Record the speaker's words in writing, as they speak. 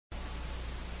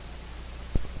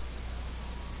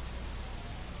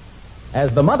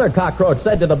As the mother cockroach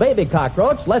said to the baby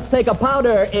cockroach, let's take a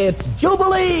powder. It's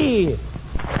Jubilee!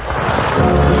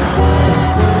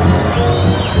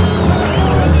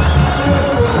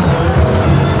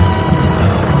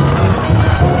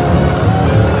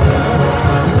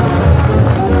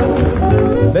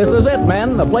 This is it,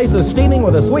 men. The place is steaming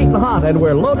with the sweet and hot, and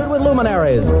we're loaded with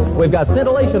luminaries. We've got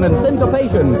scintillation and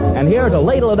syncopation, and here to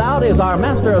ladle it out is our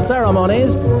master of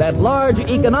ceremonies, that large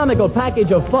economical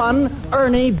package of fun,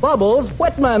 Ernie Bubbles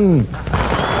Whitman.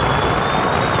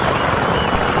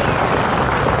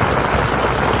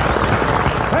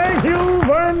 Thank you,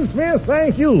 Vern Smith,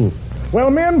 thank you. Well,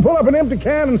 men, pull up an empty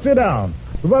can and sit down.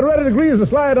 We're about ready to grease the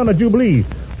slide on the Jubilee.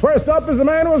 First up is the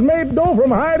man who has made dough from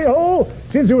hidey-hole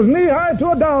since he was knee-high to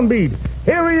a downbeat.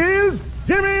 Here he is,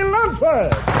 Jimmy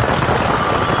Lunsford.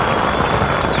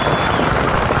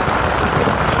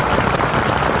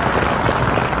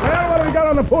 Well, what have we got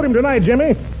on the podium tonight,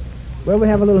 Jimmy? Well, we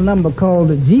have a little number called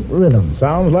Jeep Rhythm.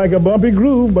 Sounds like a bumpy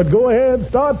groove, but go ahead,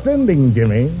 start sending,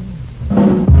 Jimmy.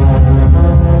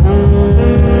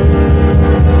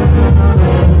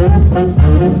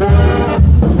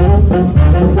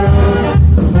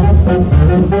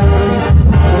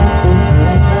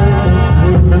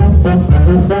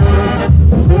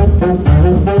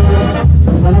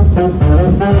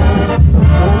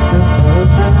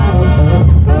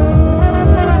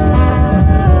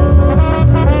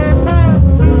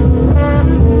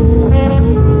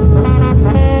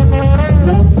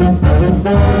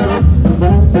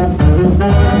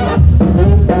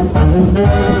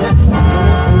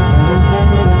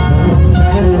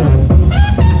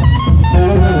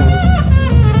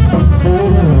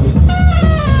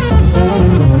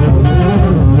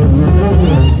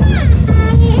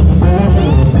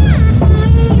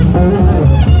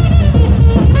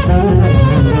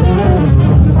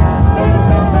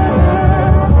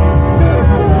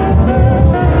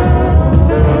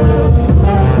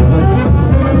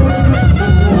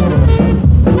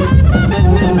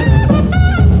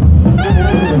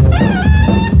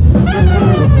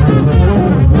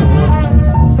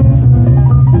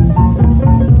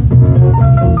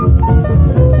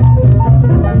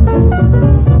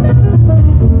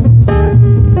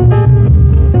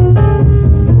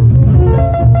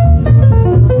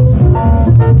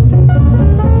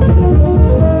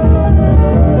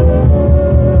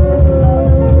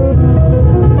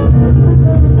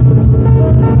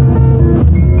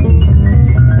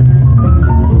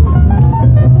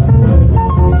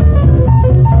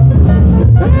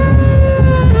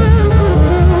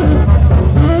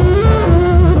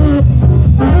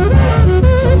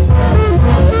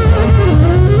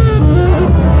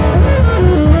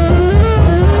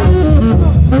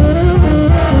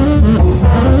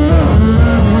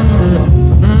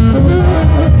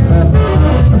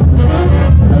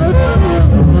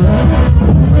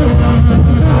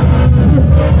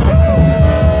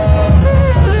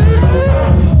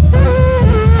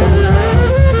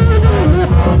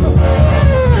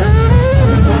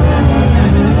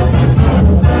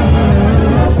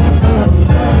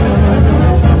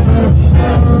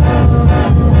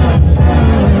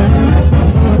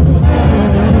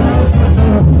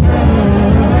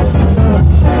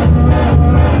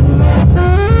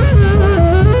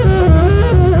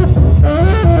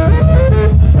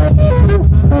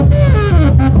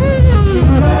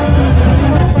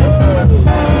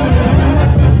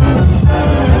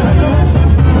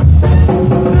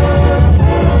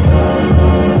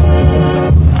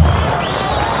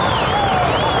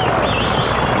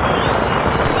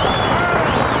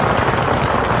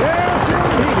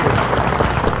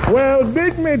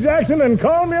 Jackson and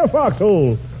call me a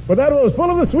foxhole. But that was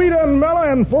full of the sweet and mellow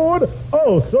and forward,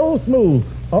 oh, so smooth.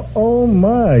 Oh,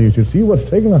 my, you should see what's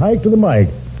taking the hike to the mic.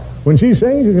 When she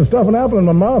sings, you can stuff an apple in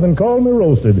my mouth and call me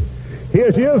roasted.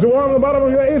 Here she is to warm the bottom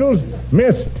of your adels,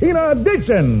 Miss Tina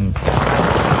Dixon.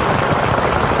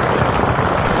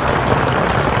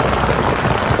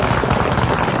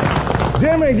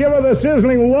 Jimmy, give her the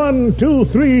sizzling 1, 2,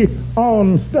 3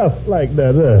 on stuff like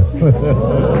that.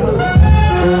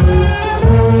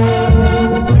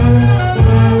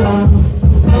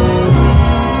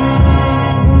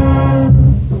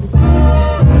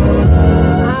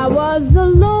 I was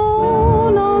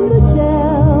alone on the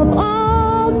shelf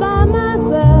all by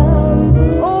myself.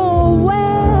 Oh,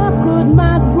 where could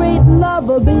my great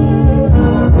lover be?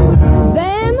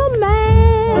 Then a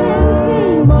man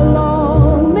came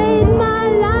along, made my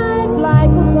life like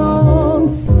a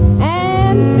song,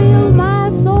 and filled my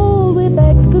soul with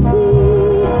ecstasy.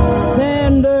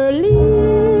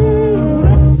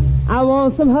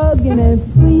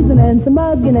 squeezing and some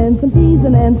hugging and some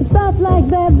teasing and some stuff like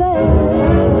that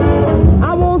there.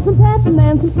 I want some petting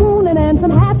and some spooning and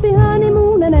some happy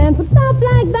honeymooning and some stuff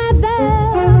like that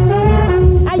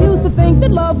there. I used to think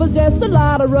that love was just a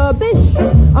lot of rubbish,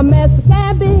 a mess of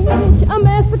cabbage, a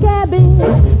mess of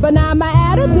cabbage. But now my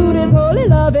attitude is holy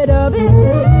lovey-dovey,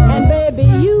 and baby,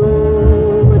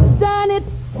 you've done it.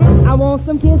 I want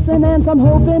some kissing and some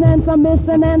hoping and some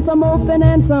missing and some hoping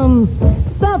and some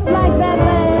stuff like that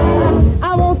there.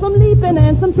 I want some leaping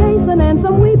and some chasing and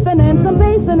some weeping and some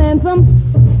pacing and some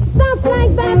stuff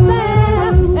like that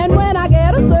there. And when I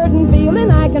get a certain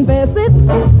feeling, I confess it.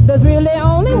 There's really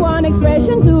only one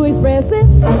expression to express it.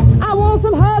 I want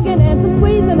some hugging and some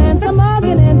squeezing and some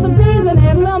hugging and some teasing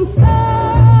and some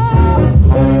stuff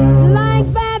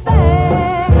like that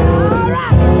there. All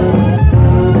right.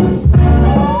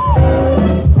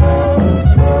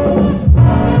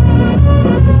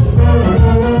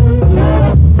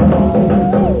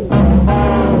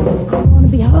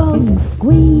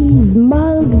 Squeeze,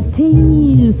 mug,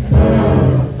 tease,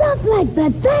 stuff like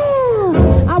that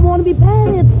there. I want to be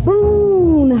patted,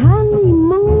 spoon,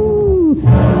 honeymoon,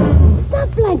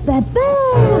 stuff like that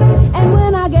there. And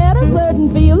when I get a certain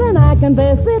feeling, I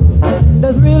confess it.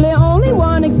 There's really only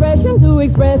one expression to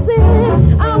express it.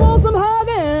 I want some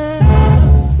hugging,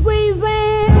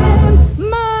 squeezing,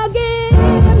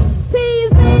 mugging,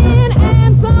 teasing,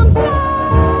 and some stuff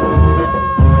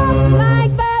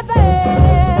like that there.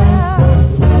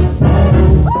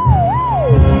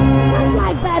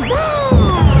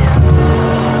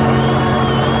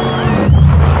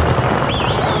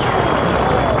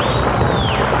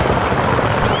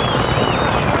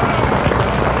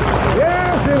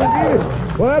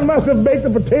 Well, that must have baked the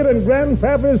potato in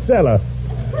Grandpapa's cellar.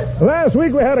 Last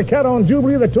week we had a cat on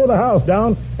Jubilee that tore the house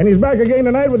down, and he's back again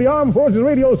tonight with the Armed Forces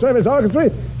Radio Service Orchestra,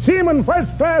 Seaman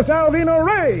First Class Alvino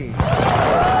Ray.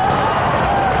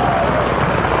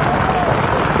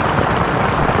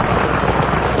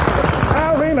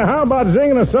 Alvino, how about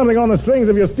singing us something on the strings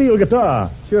of your steel guitar?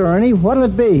 Sure, Ernie. What'll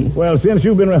it be? Well, since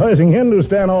you've been rehearsing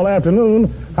Hindustan all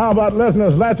afternoon, how about letting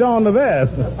us latch on to that?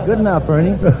 Good enough,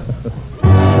 Ernie.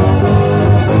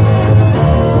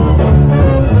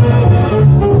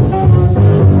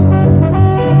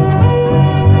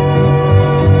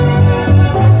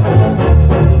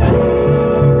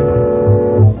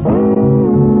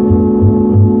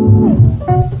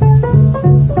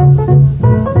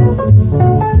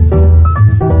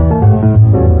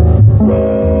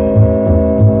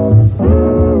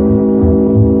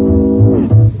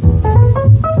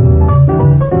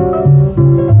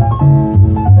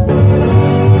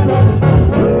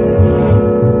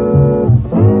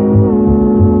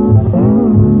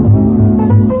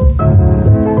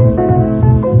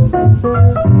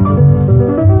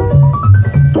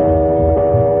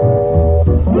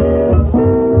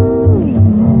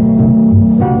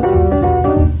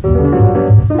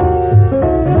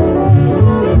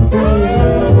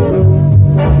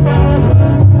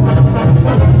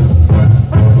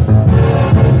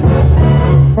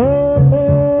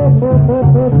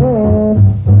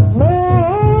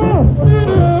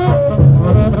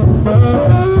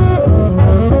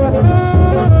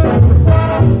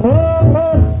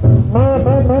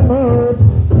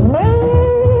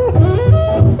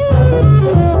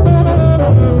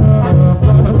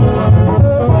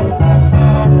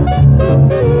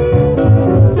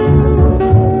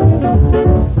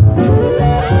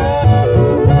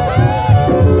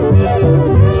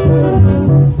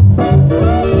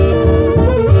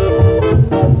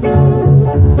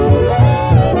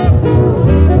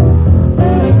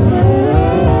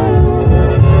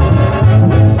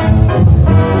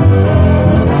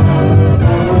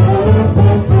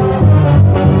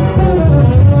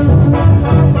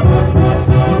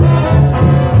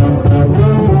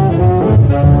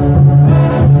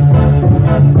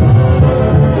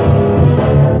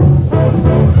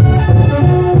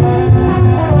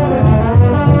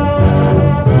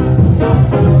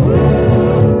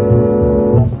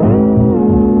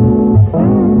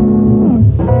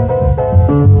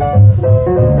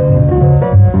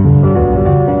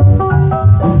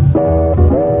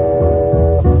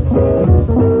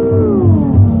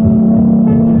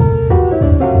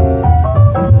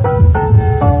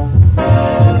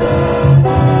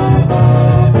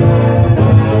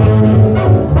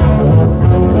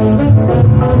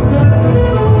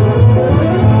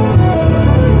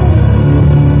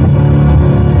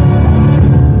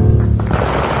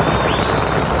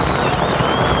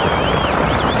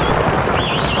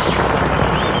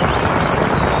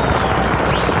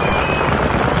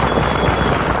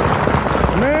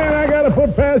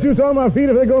 on my feet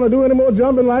if they're going to do any more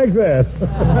jumping like that.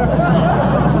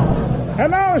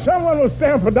 And now someone will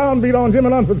stamp a downbeat on Jimmy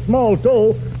Lunsford's small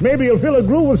toe. Maybe he'll fill a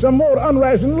groove with some more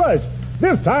unrationed lush.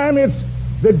 This time it's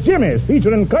the Jimmies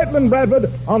featuring Kirtland Bradford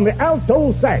on the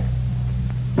alto sax.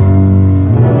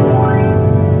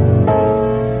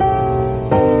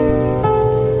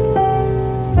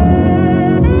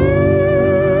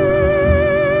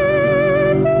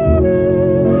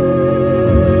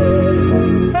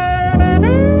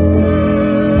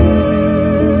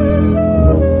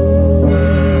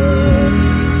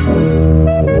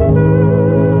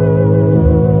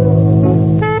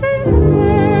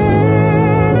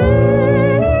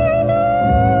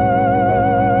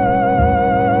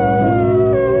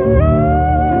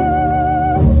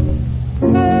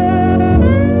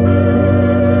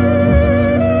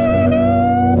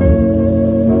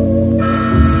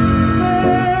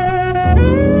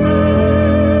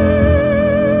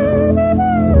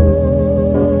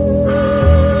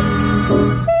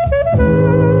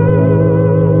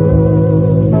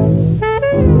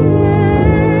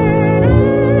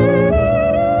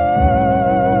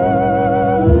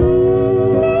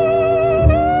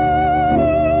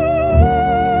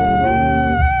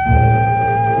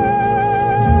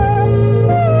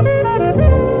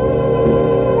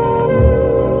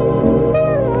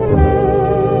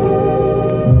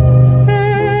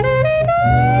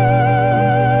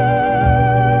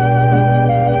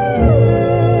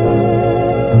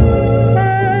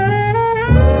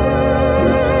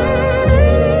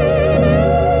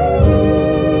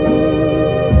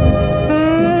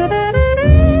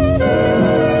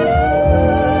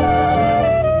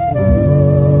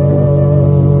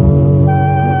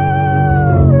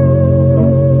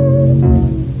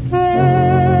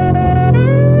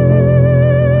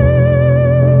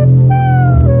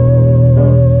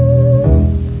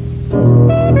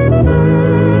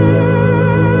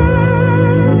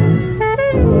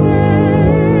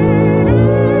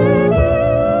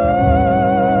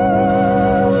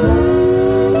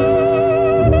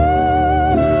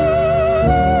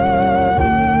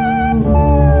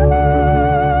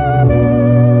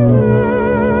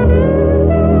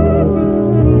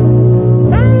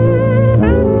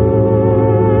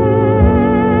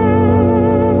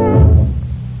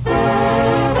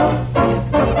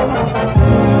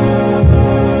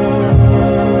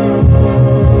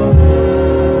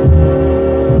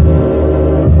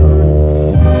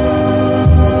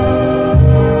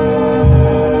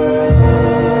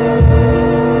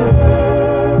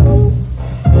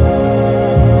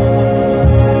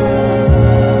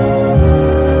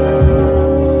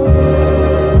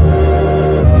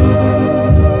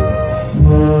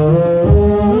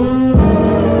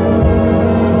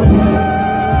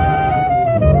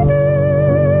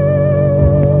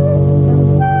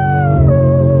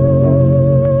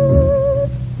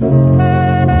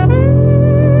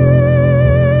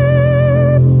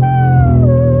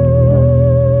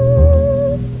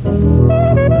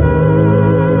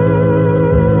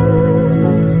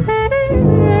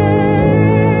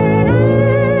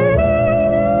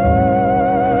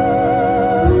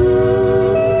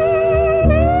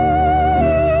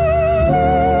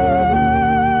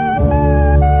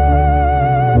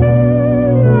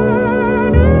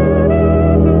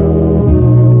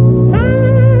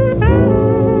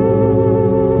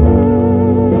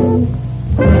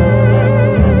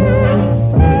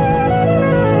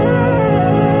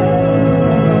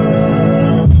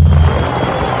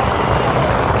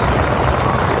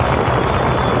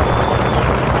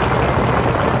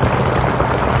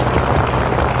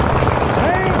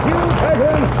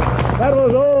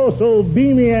 So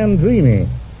beamy and dreamy.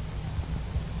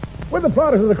 With the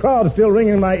plaudits of the crowd still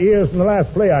ringing in my ears from the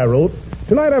last play I wrote,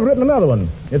 tonight I've written another one.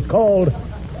 It's called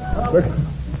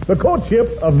The Courtship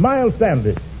of Miles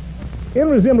Standish. In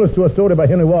resemblance to a story by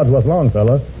Henry Wadsworth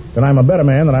Longfellow, then I'm a better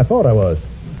man than I thought I was.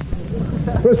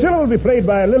 Priscilla will be played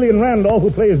by Lillian Randolph,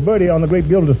 who plays Birdie on the Great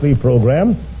Gildersleeve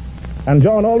program, and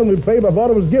John Alden will be played by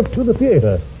Baltimore's gift to the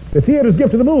theater, the theater's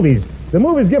gift to the movies, the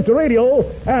movie's gift to radio,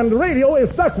 and radio is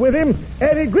stuck with him,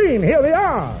 Eddie Green. Here they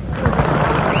are.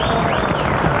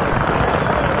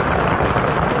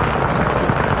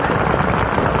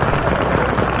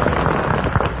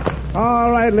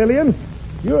 All right, Lillian,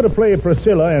 you're to play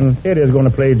Priscilla, and Eddie's going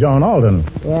to play John Alden.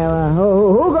 Yeah,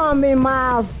 well, who gonna be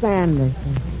Miles Standish?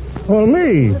 Well,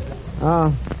 me.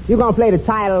 Oh, you gonna play the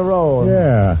title role?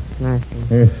 Yeah. I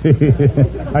see.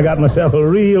 I got myself a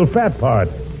real fat part.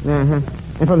 Uh-huh.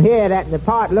 And from here, the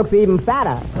part looks even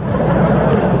fatter.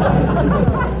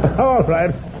 All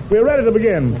right. We're ready to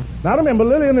begin. Now, remember,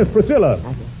 Lillian is Priscilla.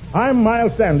 I'm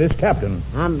Miles Standish, captain.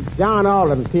 I'm John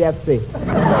Alden, PFC.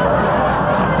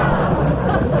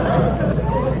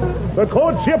 The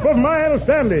courtship of Miles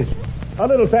Standish. A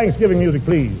little Thanksgiving music,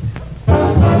 please.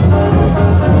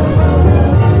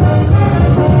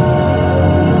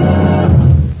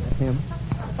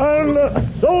 And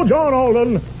so, John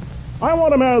Alden, I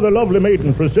want to marry the lovely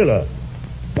maiden Priscilla.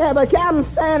 Yeah, but Captain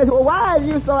Standish, well, why are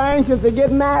you so anxious to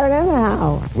get married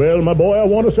anyhow? Well, my boy, I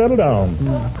want to settle down.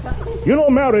 You know,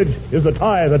 marriage is the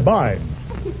tie that binds.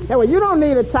 Yeah, well, you don't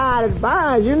need a tie that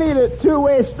binds. You need a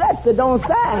two-way stretch that don't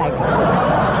sag.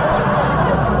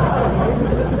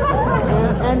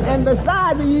 And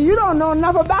besides, you don't know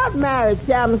enough about marriage,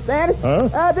 Captain Standish.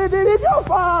 Huh? Did your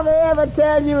father ever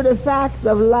tell you the facts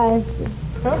of life?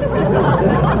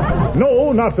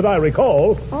 No, not that I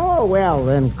recall. Oh, well,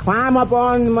 then climb up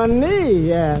on my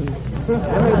knee and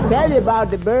let me tell you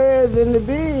about the birds and the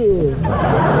bees.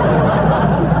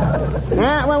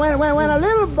 When a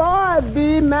little boy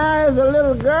bee marries a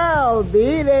little girl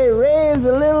bee, they raise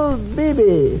a little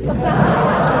baby.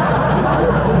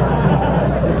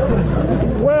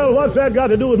 Well, what's that got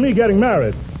to do with me getting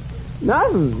married?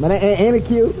 Nothing, but ain't it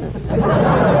cute?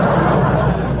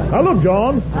 Now, look,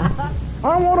 John,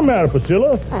 I want to marry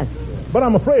Priscilla, but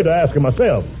I'm afraid to ask her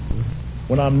myself.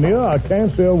 When I'm near, I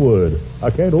can't say a word. I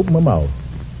can't open my mouth.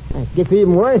 It gets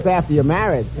even worse after you're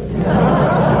married.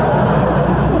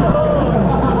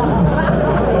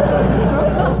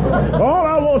 All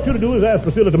I want you to do is ask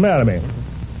Priscilla to marry me.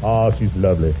 Oh, she's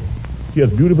lovely. She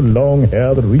has beautiful long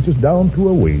hair that reaches down to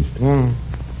her waist. Yeah.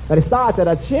 But it starts at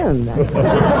her chin. Now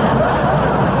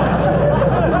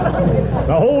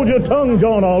hold your tongue,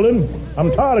 John Alden.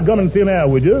 I'm tired of gumming thin air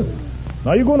with you.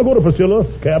 Now you're going to go to Priscilla,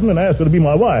 Captain, and ask her to be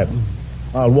my wife.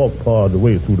 I'll walk part of the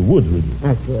way through the woods with you.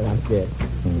 That's good.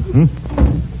 Mm-hmm.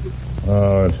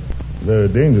 There are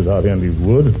dangers out here in these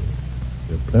woods.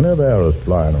 There's plenty of arrows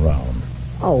flying around.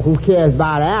 Oh, who cares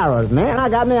about arrows, man? I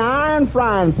got me an iron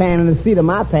frying pan in the seat of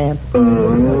my pants.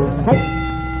 Hey.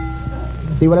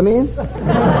 See what I mean?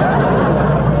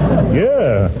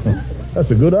 Yeah. That's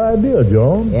a good idea,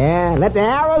 John. Yeah, let the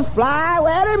arrows fly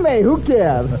where they may. Who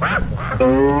cares?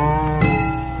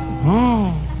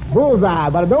 Bullseye,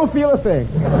 but I don't feel a thing.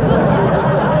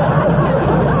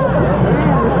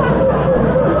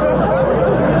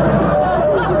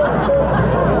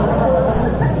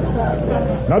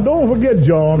 Now, don't forget,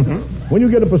 John, when you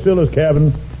get to Priscilla's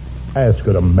cabin, ask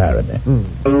her to marry me.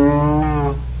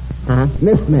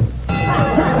 Missed me.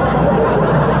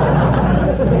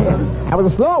 That was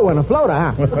a slow one, a floater,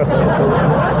 huh?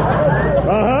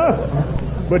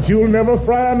 But you'll never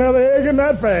fry another egg in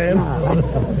that pan.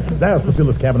 There's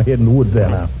Priscilla's cabin ahead in the woods there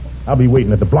now. I'll be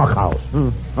waiting at the blockhouse.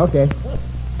 Okay.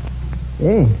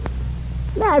 Yeah.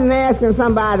 That's asking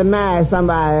somebody to marry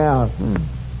somebody else.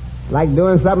 Like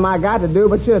doing something I got to do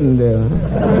but shouldn't do.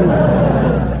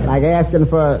 Like asking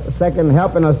for a second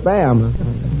helping of spam.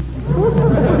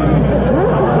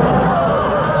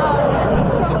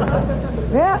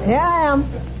 Well, here I am.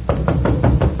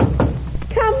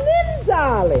 Come in,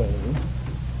 darling.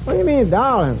 What do you mean,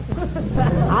 darling?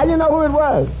 How do you know who it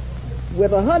was?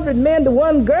 With 100 men to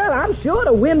one girl, I'm sure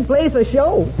the wind plays a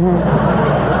show.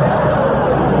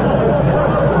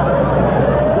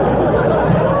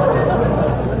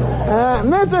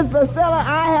 Mrs. Priscilla,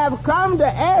 I have come to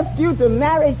ask you to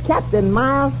marry Captain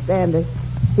Miles Standish.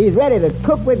 He's ready to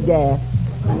cook with gas.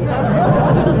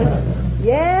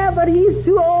 Yeah, but he's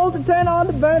too old to turn on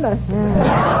the burner.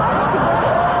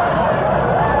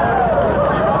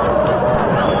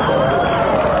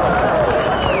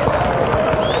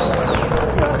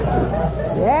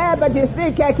 Yeah, but you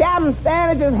see, Captain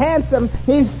Standish is handsome.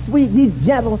 He's sweet, he's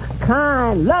gentle,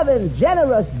 kind, loving,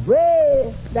 generous,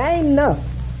 brave. There ain't enough.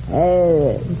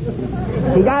 Hey,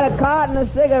 he got a carton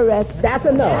of cigarettes. That's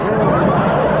enough.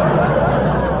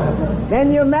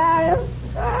 Then you marry him?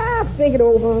 Think it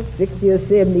over. 60 or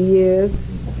 70 years.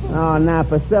 Oh, now,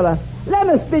 Priscilla, let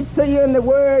me speak to you in the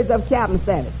words of Captain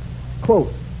Standish.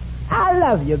 Quote, I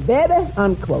love you, baby,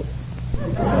 unquote.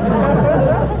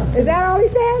 Is that all he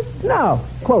says? No.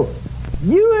 Quote,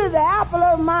 you are the apple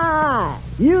of my eye.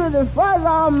 You are the fuzz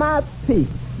on my peak.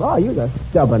 Boy, you're a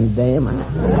stubborn dame.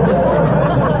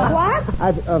 What?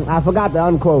 I forgot to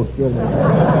unquote. Say,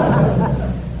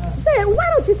 why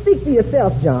don't you speak to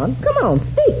yourself, John? Come on,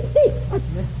 speak.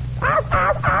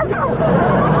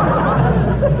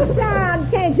 John,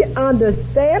 can't you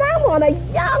understand? I want a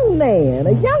young man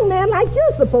like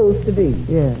you're supposed to be.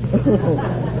 Yeah.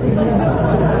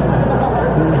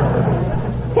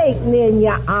 Take me in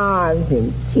your arms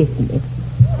and kiss me.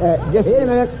 Just wait a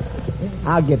minute.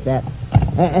 I'll get that.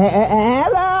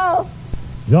 Hello?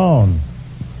 John,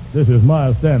 This is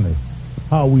Miles Stanley.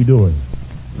 How we doing?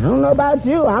 I don't know about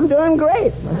you. I'm doing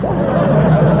great.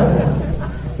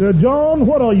 John,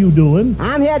 what are you doing?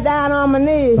 I'm here down on my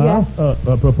knees. Huh?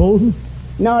 Proposing?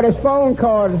 No, this phone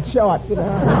cord is short.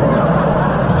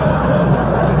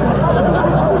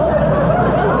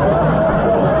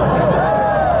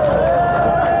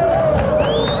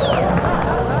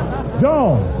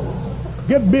 John,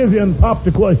 get busy and pop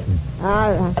the question.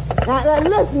 Now,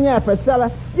 listen here,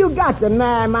 Priscilla. You got to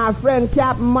marry my friend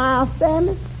Captain Miles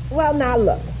Stanley. Well, now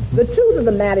look. The truth of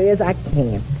the matter is I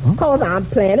can't. Because I'm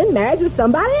planning marriage with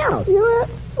somebody else. You with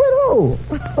who?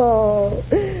 Oh,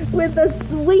 with the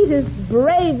sweetest,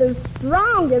 bravest,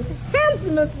 strongest,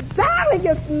 handsomest,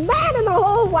 darlingest man in the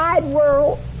whole wide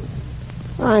world.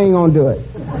 I ain't gonna do it.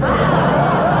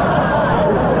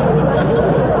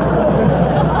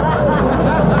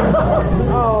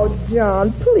 Oh,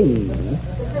 John, please.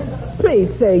 Please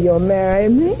say you'll marry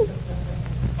me.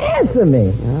 Answer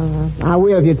me. I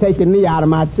will if you take your knee out of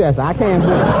my chest. I can't do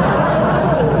it.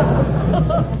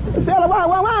 Stella,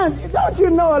 why? Don't you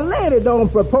know a lady don't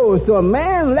propose to a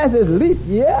man unless it's leap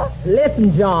year?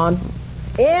 Listen, John.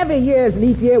 Every year is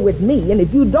leap year with me, and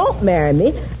if you don't marry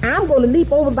me, I'm going to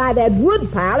leap over by that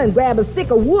wood pile and grab a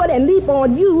stick of wood and leap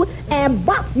on you and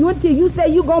box you until you say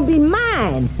you're going to be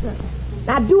mine.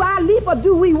 Now, do I leap or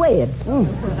do we wed?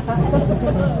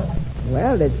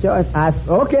 Well, the choice.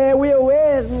 Okay, we'll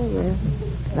wed.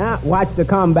 Now, watch the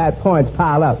combat points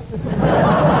pile up.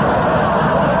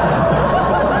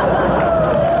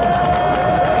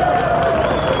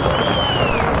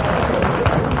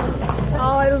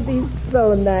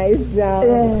 So nice, John.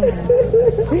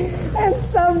 And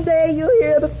someday you'll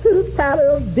hear the pitter-patter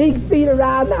of big feet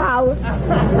around the house.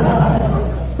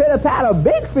 Pitter-patter of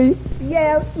big feet?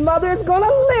 Yes, Mother's gonna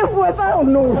live with her. Oh,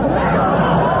 no.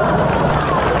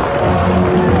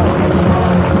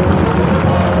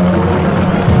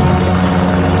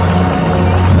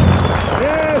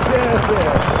 Yes.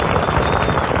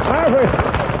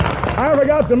 I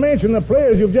forgot to mention the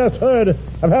players you've just heard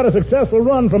have had a successful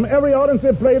run from every audience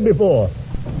they've played before.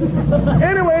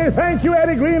 Anyway, thank you,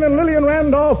 Eddie Green and Lillian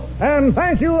Randolph, and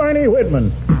thank you, Ernie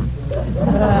Whitman.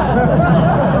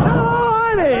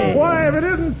 Oh, Ernie! Why, if it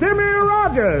isn't Timmy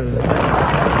Rogers.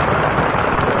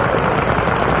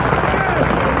 Yes,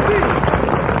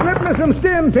 slip me some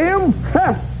skin, Tim.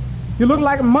 You look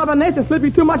like Mother Nature slipped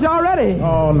you too much already.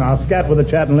 Oh, now, scat with the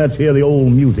chat and let's hear the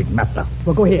old music, master.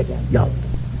 Well, go ahead, then. Yo.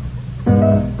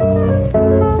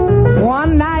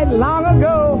 One night long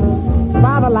ago,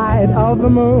 by the light of the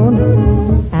moon,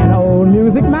 an old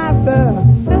music master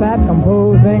sat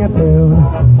composing a tune.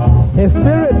 His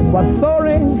spirit was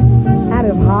soaring and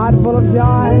his heart full of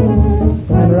joy,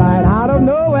 when right out of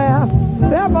nowhere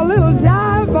stepped a little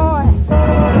jive boy.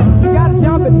 You gotta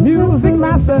jump it, music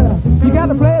master. You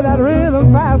gotta play that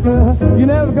rhythm faster. You're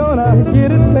never gonna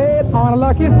get it played on a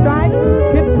lucky strike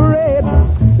hit parade.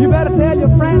 You better tell your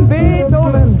friend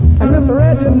Beethoven and Mr.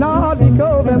 Reginald D.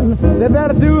 Coven they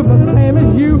better do the same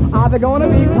as you, or they're gonna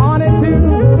be haunted too.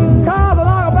 Cause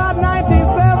along about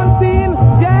 1917,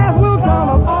 jazz will come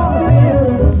up on the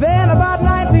scene. Then about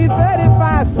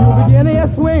 1935, you'll begin to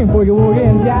swing, boogie woogie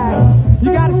and jive.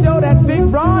 You gotta show that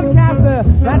big broadcaster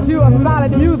that you're a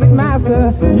solid music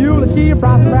master. You'll achieve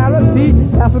prosperity.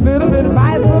 That's a bit of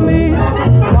advice for me.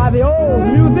 Why, the old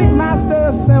music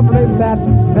master simply sat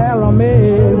there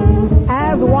amazed,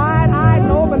 as wide-eyed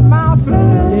and open-mouthed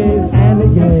gaze and he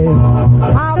gazed.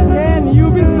 How can you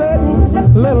be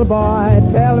certain, little boy?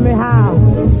 Tell me how.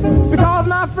 Because,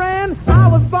 my friend, I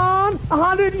was born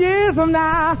 100 years from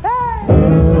now. Hey!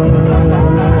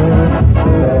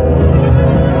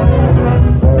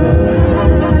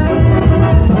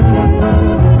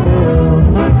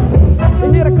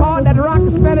 Chord that rock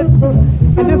is finished,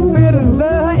 and this spirit is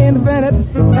the infinite.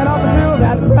 And up until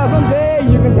that present day,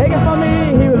 you can take it from me,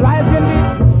 he was right as can be.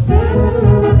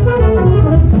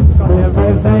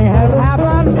 Everything has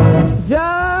happened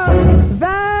just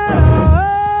that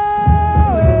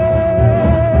way.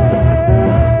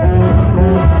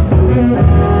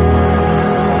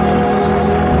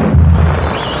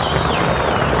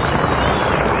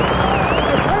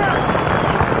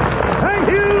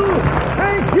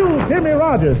 Thank you, Timmy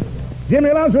Rogers.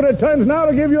 Jimmy Lunsford returns now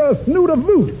to give you a snoot of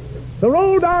boot. So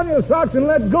roll down your socks and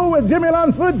let's go with Jimmy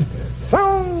Lunsford's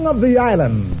Song of the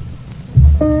Island.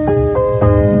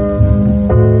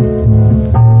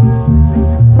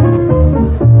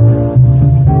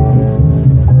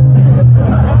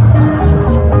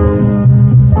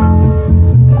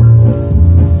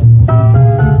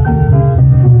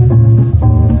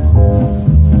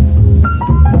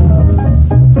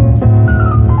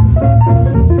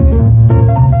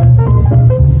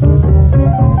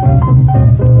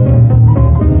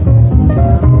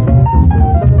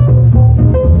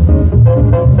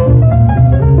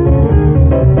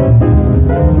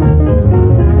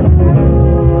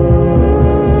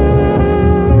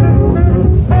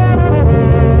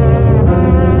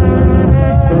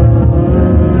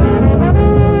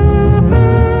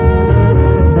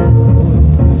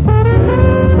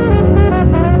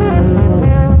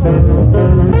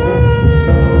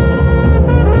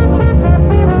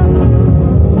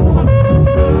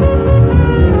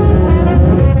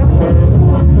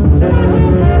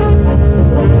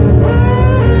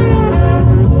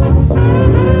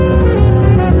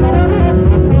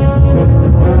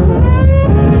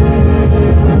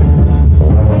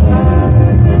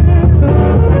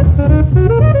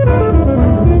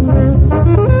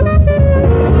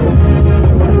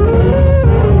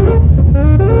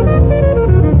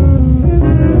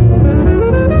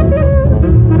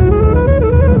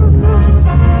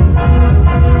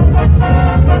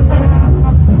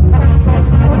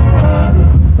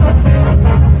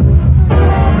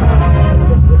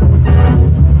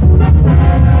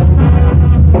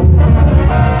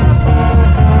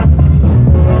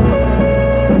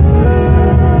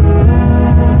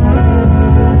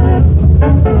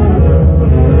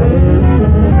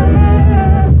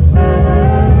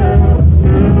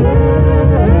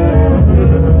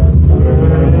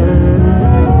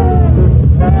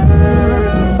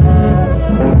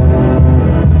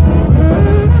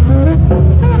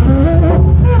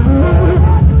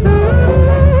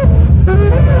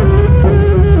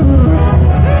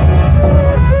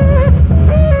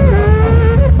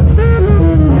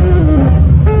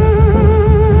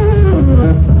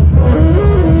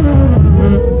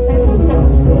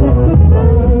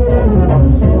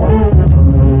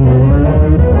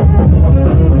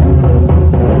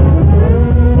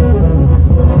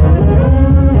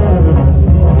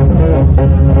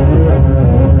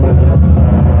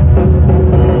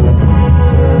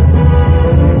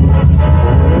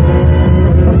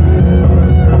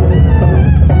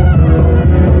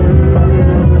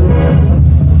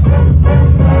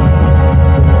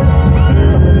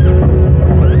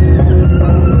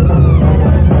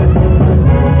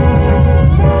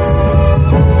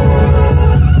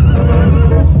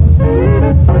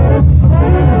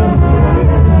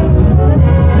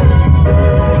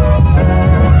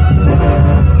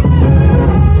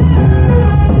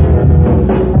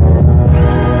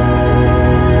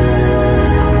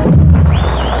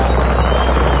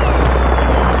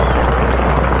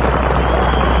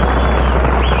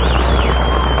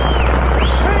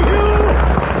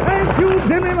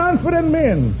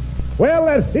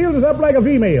 up like a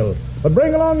female. But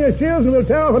bring along your shields and we'll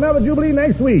tear off another Jubilee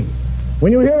next week.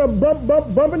 When you hear a bump,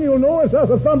 bump, bumping, you'll know it's us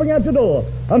a-thumping at your door.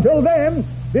 Until then,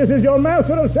 this is your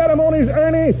master of ceremonies,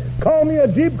 Ernie. Call me a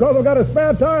Jeep because I've got a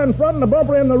spare tire in front and a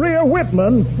bumper in the rear,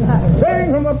 Whitman.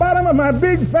 Saying from the bottom of my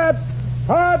big fat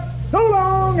heart, so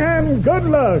long and good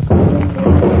luck.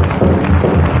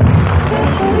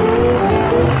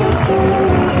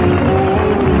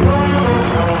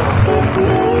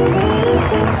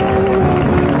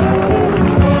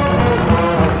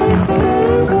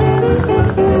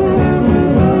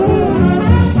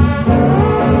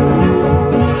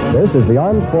 This is the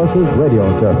Armed Forces Radio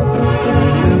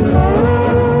Service.